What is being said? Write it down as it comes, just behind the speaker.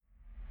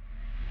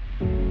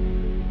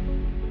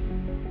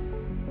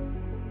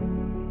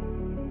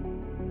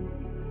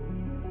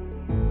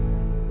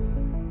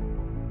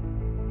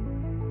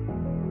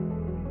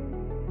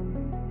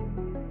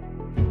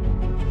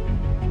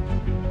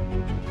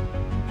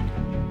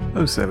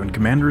07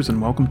 Commanders,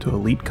 and welcome to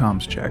Elite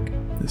Comms Check.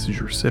 This is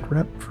your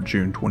sitrep for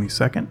June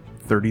 22nd,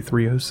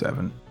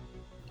 3307.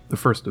 The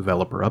first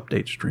developer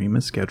update stream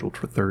is scheduled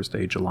for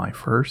Thursday, July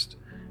 1st.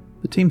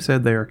 The team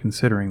said they are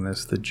considering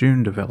this the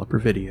June developer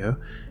video,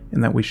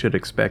 and that we should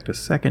expect a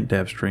second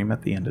dev stream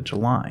at the end of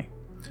July.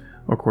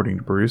 According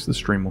to Bruce, the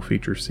stream will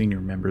feature senior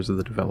members of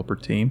the developer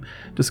team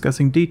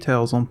discussing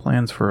details on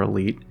plans for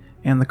Elite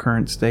and the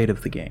current state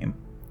of the game.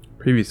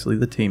 Previously,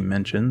 the team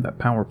mentioned that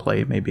power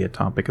play may be a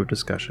topic of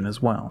discussion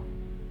as well.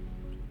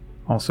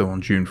 Also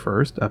on June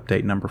 1st,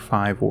 update number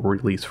 5 will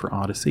release for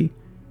Odyssey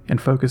and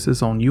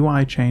focuses on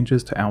UI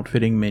changes to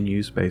outfitting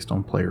menus based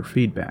on player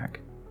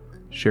feedback.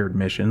 Shared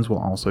missions will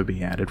also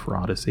be added for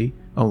Odyssey,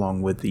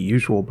 along with the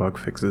usual bug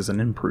fixes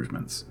and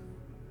improvements.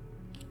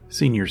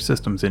 Senior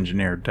systems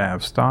engineer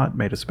Dav Stott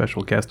made a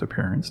special guest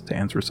appearance to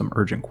answer some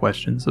urgent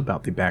questions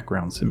about the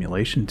background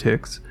simulation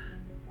ticks.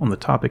 On the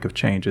topic of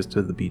changes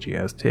to the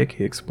BGS tick,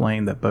 he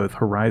explained that both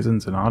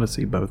Horizons and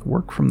Odyssey both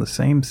work from the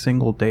same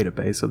single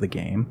database of the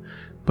game,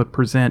 but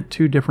present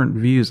two different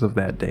views of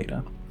that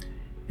data.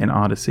 In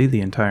Odyssey,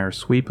 the entire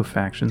sweep of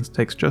factions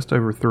takes just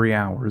over 3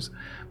 hours,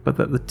 but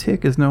that the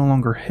tick is no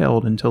longer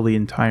held until the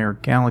entire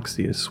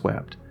galaxy is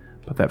swept,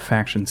 but that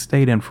faction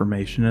state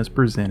information is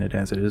presented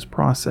as it is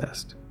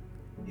processed.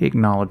 He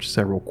acknowledged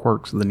several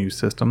quirks of the new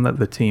system that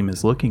the team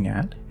is looking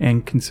at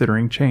and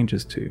considering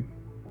changes to.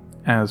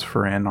 As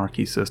for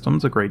Anarchy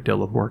Systems, a great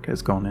deal of work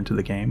has gone into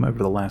the game over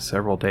the last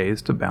several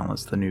days to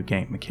balance the new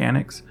game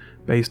mechanics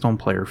based on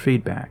player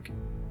feedback.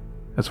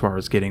 As far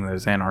as getting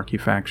those Anarchy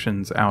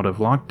factions out of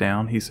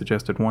lockdown, he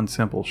suggested one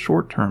simple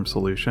short-term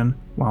solution,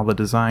 while the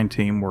design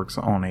team works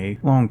on a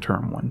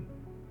long-term one.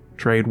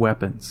 Trade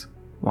weapons.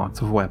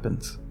 Lots of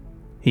weapons.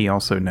 He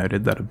also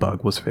noted that a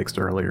bug was fixed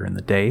earlier in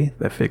the day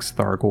that fixed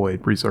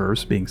Thargoid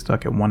reserves being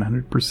stuck at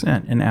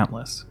 100% in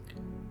Atlas.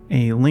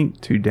 A link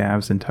to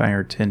Dav's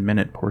entire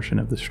 10-minute portion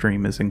of the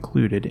stream is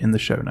included in the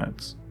show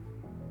notes.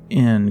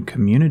 In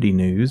community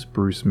news,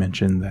 Bruce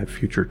mentioned that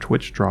future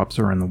Twitch drops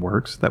are in the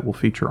works that will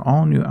feature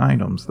all new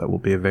items that will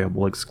be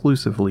available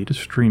exclusively to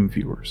stream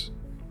viewers.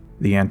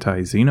 The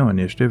Anti-Xeno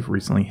Initiative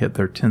recently hit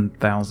their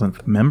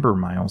 10,000th member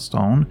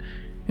milestone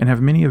and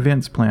have many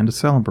events planned to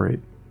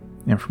celebrate.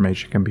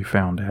 Information can be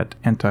found at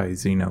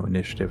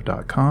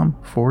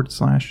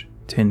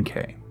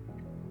antixenoinitiative.com/10k.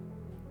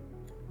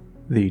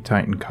 The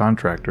Titan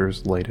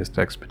Contractor's latest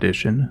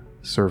expedition,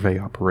 Survey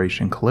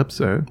Operation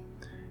Calypso,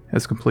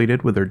 has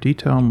completed with their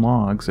detailed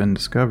logs and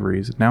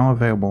discoveries now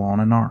available on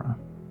Inara.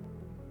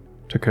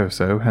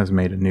 Takoso has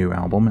made a new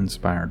album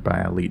inspired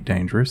by Elite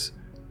Dangerous,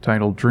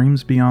 titled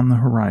Dreams Beyond the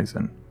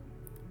Horizon.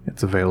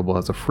 It's available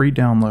as a free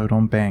download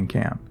on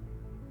Bandcamp.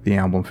 The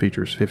album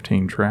features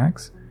 15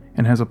 tracks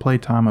and has a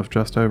playtime of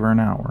just over an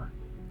hour.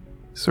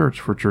 Search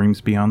for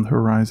Dreams Beyond the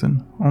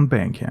Horizon on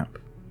Bandcamp.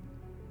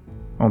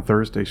 On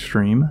Thursday's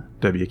stream,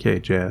 WK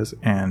Jazz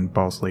and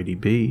Boss Lady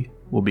B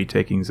will be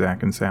taking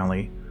Zach and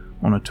Sally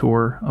on a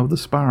tour of the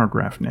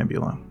Spirograph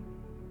Nebula.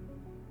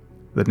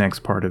 The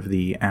next part of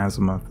the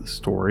Azimuth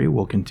story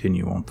will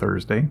continue on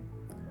Thursday.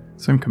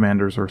 Some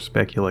commanders are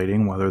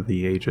speculating whether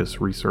the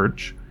Aegis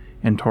Research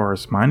and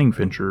Taurus Mining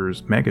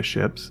Ventures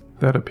megaships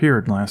that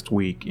appeared last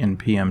week in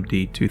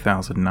PMD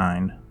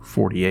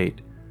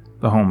 2009-48,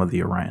 the home of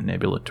the Orion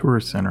Nebula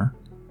Tourist Center,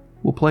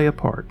 will play a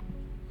part.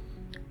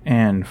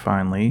 And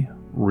finally,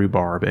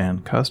 Rhubarb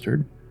and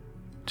Custard,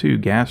 two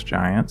gas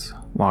giants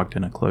locked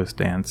in a close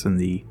dance in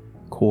the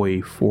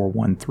Koi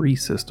 413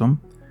 system,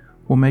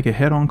 will make a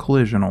head-on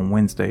collision on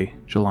Wednesday,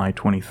 July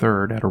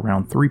 23rd at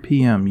around 3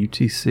 p.m.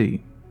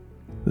 UTC.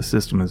 The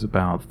system is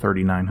about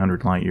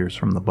 3,900 light-years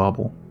from the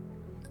bubble.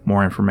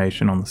 More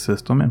information on the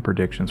system and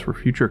predictions for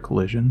future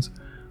collisions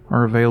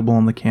are available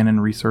on the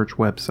Canon Research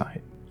website.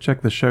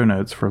 Check the show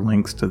notes for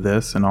links to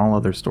this and all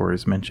other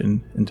stories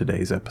mentioned in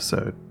today's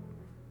episode.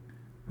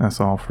 That's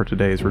all for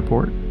today's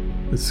report.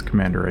 This is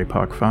Commander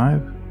APOC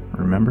 5.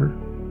 Remember,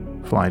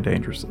 fly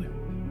dangerously.